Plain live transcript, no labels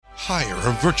Hire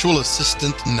a virtual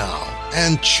assistant now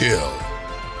and chill.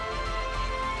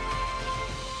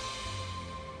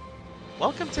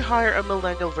 Welcome to Hire a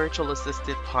Millennial Virtual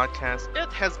Assistant podcast.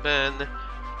 It has been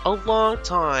a long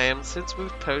time since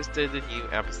we've posted a new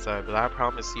episode, but I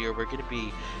promise you we're going to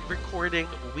be recording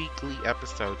weekly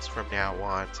episodes from now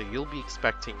on. So you'll be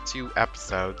expecting 2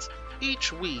 episodes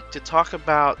each week to talk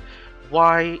about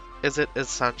why is it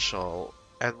essential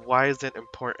and why is it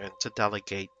important to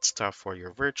delegate stuff for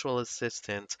your virtual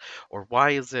assistant, or why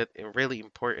is it really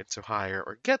important to hire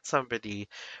or get somebody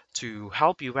to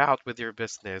help you out with your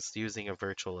business using a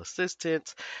virtual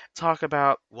assistant. Talk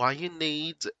about why you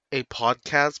need a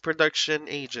podcast production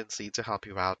agency to help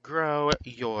you out grow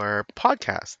your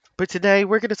podcast. But today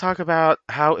we're going to talk about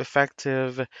how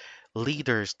effective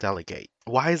leaders delegate.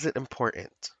 Why is it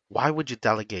important? Why would you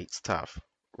delegate stuff,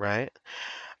 right?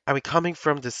 I mean, coming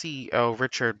from the CEO,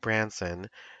 Richard Branson,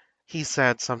 he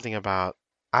said something about,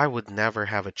 I would never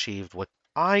have achieved what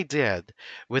I did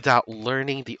without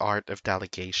learning the art of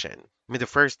delegation. I mean, the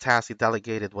first task he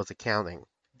delegated was accounting.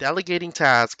 Delegating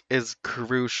tasks is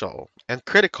crucial and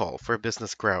critical for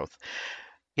business growth.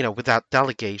 Without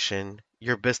delegation,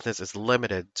 your business is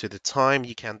limited to the time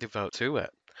you can devote to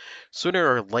it.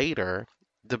 Sooner or later,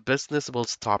 the business will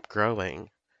stop growing.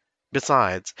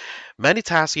 Besides, many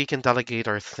tasks you can delegate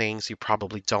are things you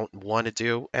probably don't want to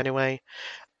do anyway,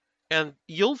 and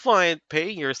you'll find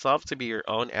paying yourself to be your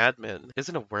own admin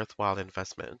isn't a worthwhile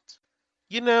investment.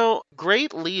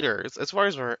 Great leaders, as far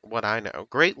as what I know,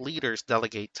 great leaders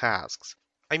delegate tasks.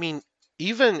 I mean,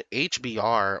 even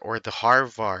HBR or the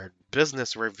Harvard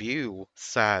Business Review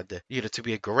said, to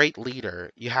be a great leader,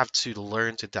 you have to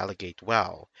learn to delegate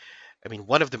well. I mean,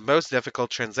 one of the most difficult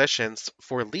transitions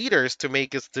for leaders to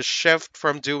make is the shift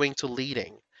from doing to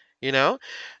leading. You know?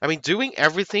 I mean, doing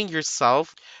everything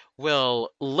yourself will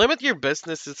limit your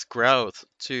business's growth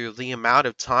to the amount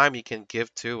of time you can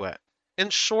give to it.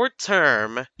 In short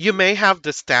term, you may have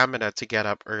the stamina to get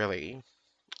up early.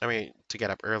 To get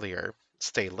up earlier,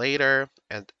 stay later,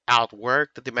 and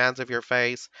outwork the demands of your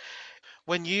face.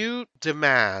 When you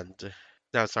demand,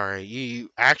 no, sorry, you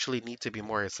actually need to be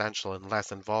more essential and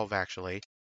less involved, actually.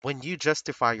 When you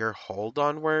justify your hold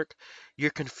on work,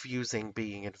 you're confusing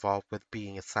being involved with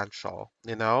being essential,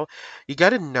 you know? You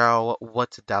got to know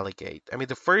what to delegate. I mean,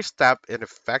 the first step in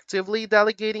effectively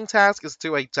delegating tasks is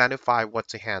to identify what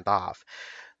to hand off.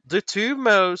 The two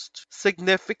most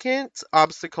significant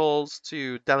obstacles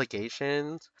to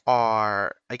delegations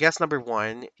are, I guess, number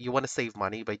one, you want to save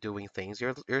money by doing things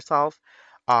yourself.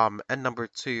 And number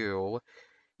two,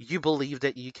 you believe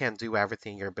that you can do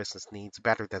everything your business needs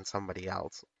better than somebody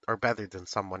else or better than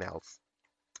someone else,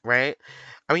 right?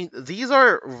 I mean, these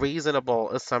are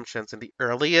reasonable assumptions in the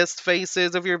earliest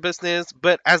phases of your business,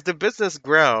 but as the business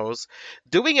grows,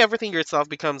 doing everything yourself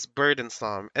becomes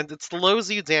burdensome and it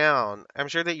slows you down. I'm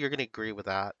sure that you're going to agree with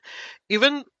that.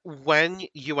 Even when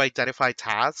you identify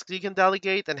tasks you can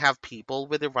delegate and have people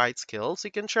with the right skills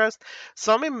you can trust,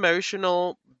 some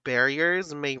emotional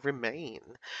barriers may remain.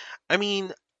 I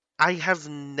mean, I have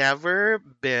never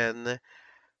been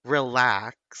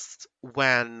relaxed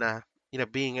when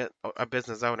being a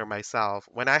business owner myself,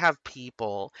 when I have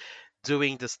people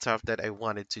doing the stuff that I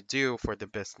wanted to do for the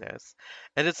business.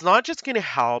 And it's not just going to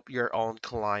help your own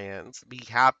clients be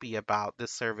happy about the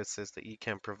services that you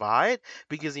can provide,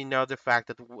 because you know the fact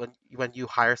that when you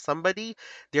hire somebody,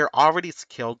 they're already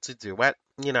skilled to do it,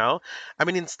 you know? I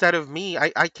mean, instead of me,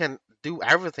 I can do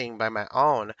everything by my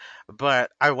own,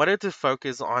 but I wanted to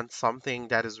focus on something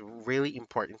that is really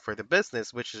important for the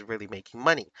business, which is really making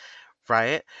money,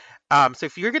 right? So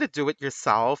if you're gonna do it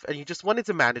yourself and you just wanted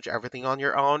to manage everything on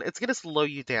your own, it's gonna slow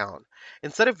you down.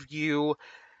 Instead of you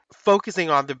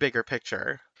focusing on the bigger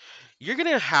picture, you're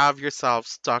gonna have yourself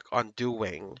stuck on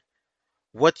doing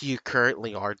what you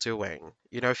currently are doing.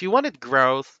 If you wanted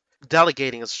growth,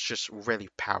 delegating is just really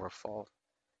powerful.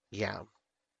 Yeah.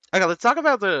 Okay, let's talk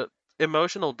about the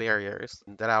emotional barriers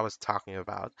that I was talking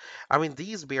about. I mean,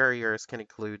 these barriers can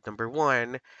include number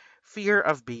one, fear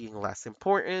of being less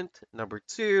important, number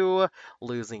two,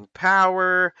 losing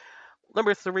power,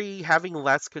 number three, having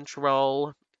less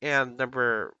control, and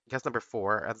number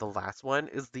four, and the last one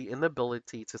is the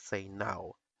inability to say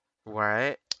no,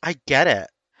 right? I get it.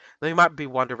 Now you might be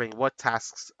wondering what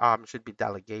tasks should be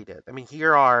delegated. I mean,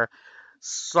 here are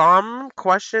some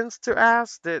questions to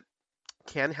ask that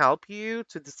can help you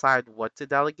to decide what to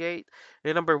delegate.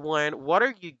 And number one, what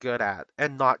are you good at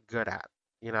and not good at?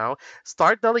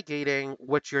 Start delegating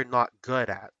what you're not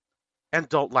good at and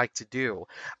don't like to do.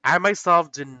 I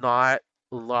myself do not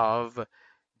love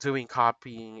doing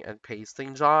copying and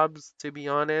pasting jobs, to be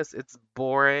honest. It's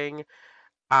boring.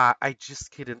 I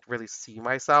just couldn't really see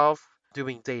myself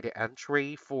doing data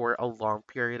entry for a long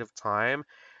period of time.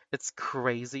 It's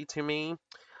crazy to me.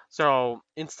 So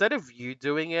instead of you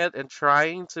doing it and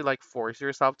trying to like force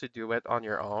yourself to do it on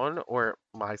your own or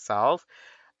myself,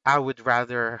 I would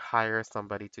rather hire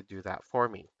somebody to do that for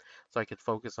me so I could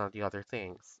focus on the other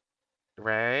things,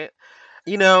 right?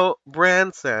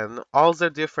 Branson also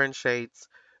differentiates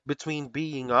between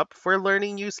being up for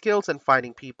learning new skills and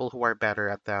finding people who are better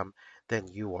at them than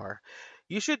you are.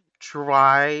 You should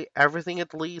try everything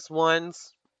at least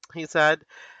once, he said.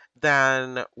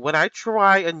 Then, when I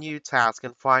try a new task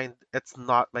and find it's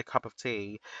not my cup of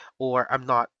tea, or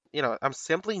I'm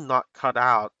simply not cut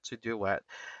out to do it,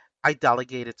 I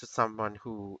delegate it to someone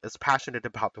who is passionate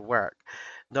about the work,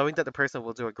 knowing that the person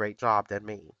will do a great job than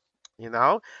me. You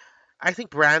know? I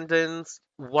think Brandon's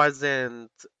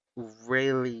wasn't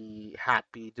really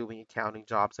happy doing accounting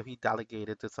job, so he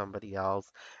delegated to somebody else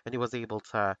and he was able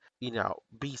to,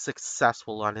 be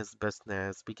successful on his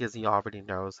business because he already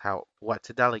knows how what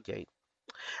to delegate.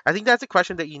 I think that's a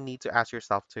question that you need to ask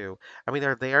yourself too. I mean,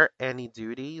 are there any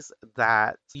duties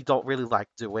that you don't really like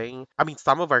doing? I mean,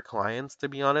 some of our clients, to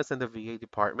be honest, in the VA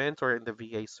department or in the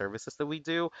VA services that we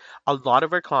do, a lot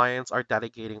of our clients are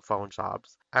delegating phone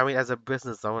jobs. I mean, as a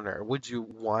business owner, would you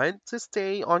want to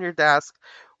stay on your desk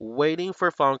waiting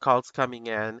for phone calls coming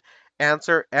in,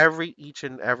 answer each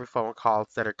and every phone calls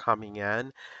that are coming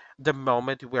in? The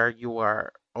moment where you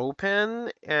are open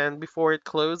and before it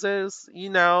closes,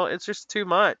 it's just too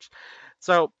much.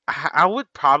 So I would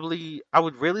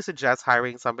really suggest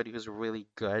hiring somebody who's really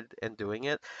good in doing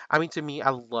it. I mean, to me, I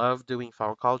love doing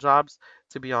phone call jobs.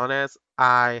 To be honest,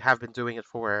 I have been doing it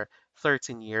for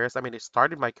 13 years. I mean, I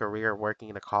started my career working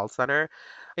in a call center,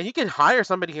 and you can hire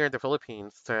somebody here in the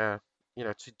Philippines to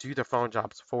do the phone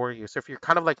jobs for you. So if you're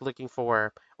kind of like looking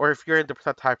for, or if you're in the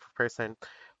type of person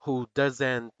who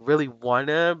doesn't really want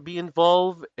to be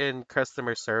involved in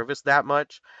customer service that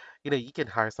much, you can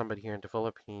hire somebody here in the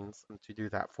Philippines to do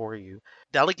that for you.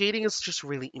 Delegating is just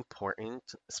really important,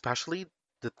 especially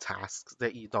the tasks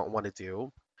that you don't want to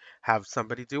do. Have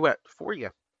somebody do it for you.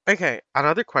 Okay,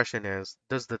 another question is,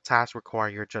 does the task require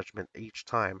your judgment each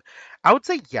time? I would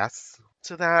say yes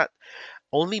to that.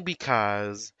 Only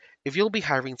because if you'll be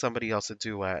hiring somebody else to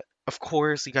do it, of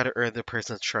course you got to earn the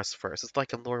person's trust first. It's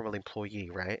like a normal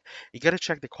employee, right? You got to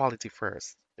check the quality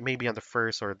first. Maybe on the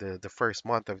first or the first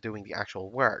month of doing the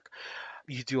actual work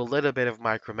you do a little bit of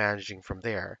micromanaging from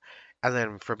there. And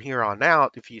then from here on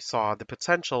out, if you saw the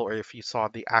potential or if you saw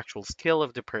the actual skill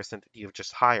of the person that you've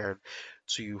just hired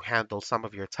to handle some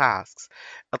of your tasks,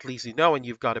 at least you know and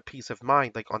you've got a peace of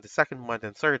mind. Like on the second month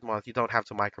and third month, you don't have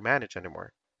to micromanage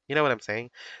anymore. You know what I'm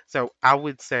saying? So I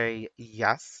would say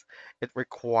yes, it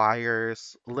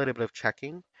requires a little bit of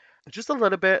checking, just a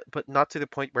little bit, but not to the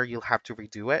point where you'll have to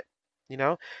redo it. You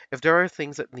know, if there are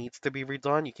things that needs to be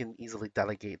redone, you can easily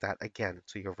delegate that again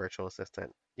to your virtual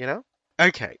assistant?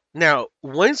 Okay, now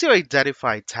once you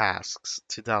identify tasks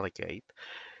to delegate,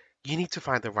 you need to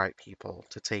find the right people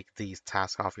to take these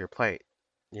tasks off your plate.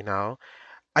 You know,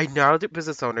 I know that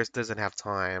business owners doesn't have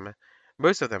time.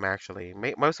 Most of them actually,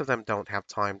 most of them don't have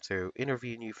time to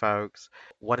interview new folks,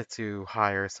 wanted to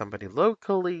hire somebody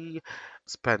locally,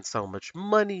 spend so much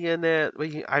money in it.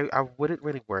 I wouldn't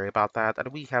really worry about that.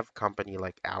 And we have company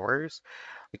like ours,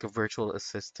 like a virtual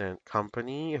assistant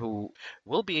company who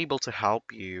will be able to help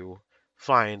you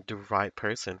find the right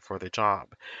person for the job.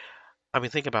 I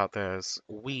mean, think about this.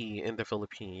 We in the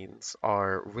Philippines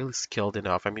are really skilled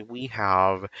enough. I mean, we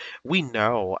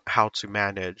know how to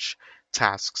manage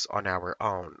tasks on our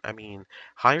own. I mean,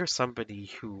 hire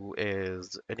somebody who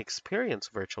is an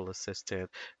experienced virtual assistant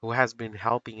who has been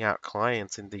helping out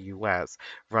clients in the US,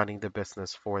 running the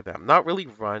business for them. Not really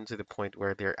run to the point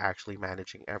where they're actually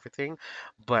managing everything,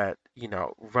 but,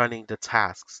 running the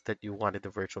tasks that you wanted the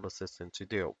virtual assistant to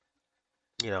do.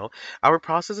 You know, our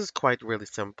process is quite really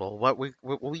simple. What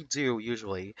we do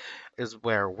usually is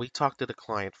where we talk to the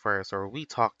client first, or we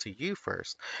talk to you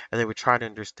first, and then we try to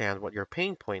understand what your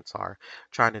pain points are,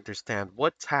 trying to understand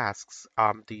what tasks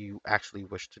do you actually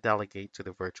wish to delegate to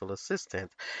the virtual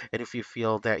assistant, and if you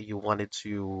feel that you wanted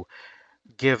to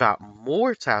give out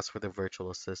more tasks for the virtual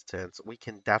assistants, we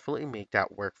can definitely make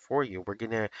that work for you. We're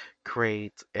gonna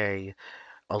create a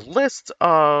list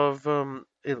of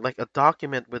like a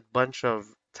document with bunch of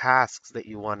tasks that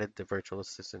you wanted the virtual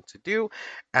assistant to do,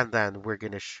 and then we're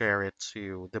going to share it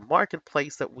to the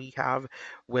marketplace that we have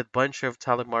with bunch of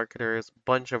telemarketers,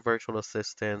 bunch of virtual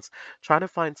assistants, trying to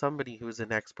find somebody who's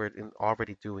an expert in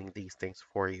already doing these things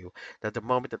for you. That the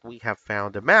moment that we have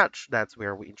found a match, that's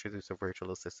where we introduce a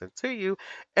virtual assistant to you,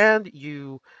 and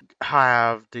you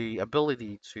have the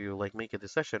ability to like make a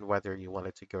decision whether you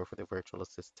wanted to go for the virtual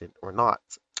assistant or not,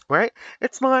 right?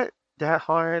 It's not that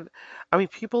hard. I mean,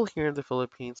 people here in the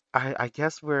Philippines, I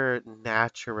guess we're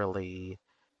naturally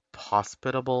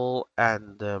hospitable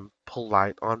and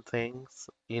polite on things.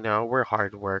 You know, we're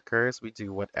hard workers. We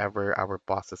do whatever our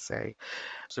bosses say.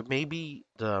 So maybe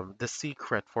the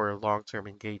secret for a long-term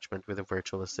engagement with a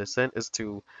virtual assistant is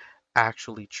to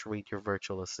actually treat your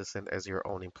virtual assistant as your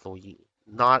own employee,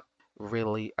 not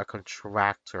really a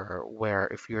contractor where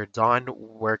if you're done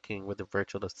working with the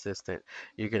virtual assistant,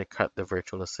 you're going to cut the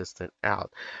virtual assistant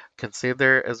out.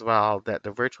 Consider as well that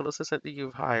the virtual assistant that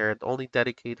you've hired only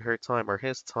dedicate her time or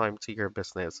his time to your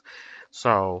business.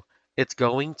 So it's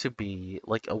going to be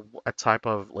like a type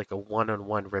of like a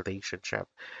one-on-one relationship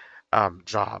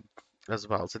job as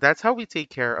well. So that's how we take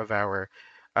care of our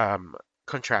um,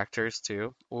 contractors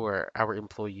too, or our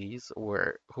employees,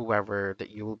 or whoever that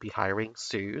you will be hiring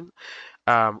soon.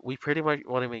 We pretty much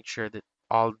want to make sure that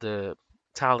all the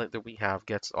talent that we have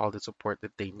gets all the support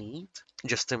that they need,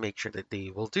 just to make sure that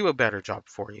they will do a better job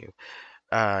for you.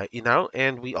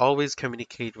 And we always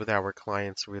communicate with our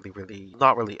clients really, really,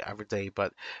 not really every day,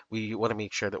 but we want to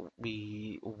make sure that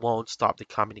we won't stop the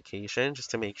communication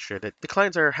just to make sure that the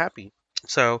clients are happy.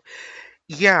 So,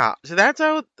 yeah, so that's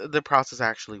how the process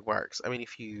actually works. I mean,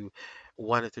 if you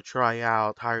wanted to try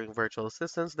out hiring virtual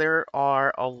assistants, there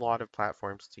are a lot of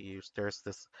platforms to use. There's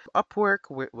this Upwork,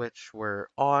 which we're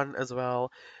on as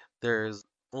well. There's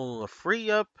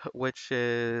Free Up, which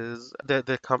is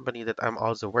the company that I'm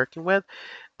also working with.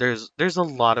 There's a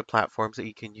lot of platforms that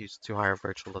you can use to hire a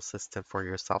virtual assistant for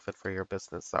yourself and for your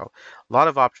business. So a lot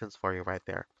of options for you right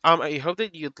there. I hope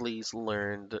that you at least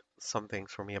learned some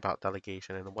things from me about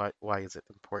delegation and why is it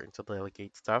important to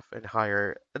delegate stuff and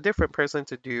hire a different person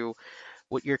to do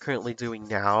what you're currently doing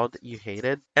now that you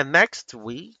hated. And next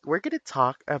week we're gonna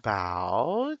talk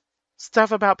about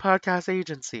stuff about podcast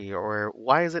agency, or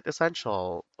why is it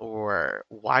essential, or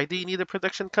why do you need a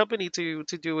production company to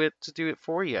do it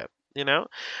for you, you know?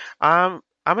 I'm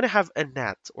gonna have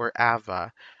Annette or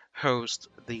Ava host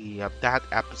the that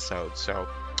episode, so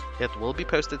it will be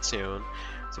posted soon.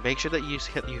 So make sure that you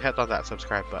hit on that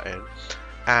subscribe button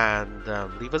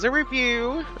and leave us a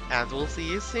review, and we'll see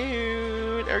you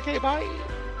soon. Okay, bye.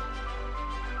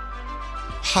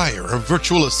 Hire a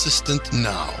virtual assistant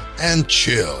now and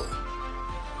chill.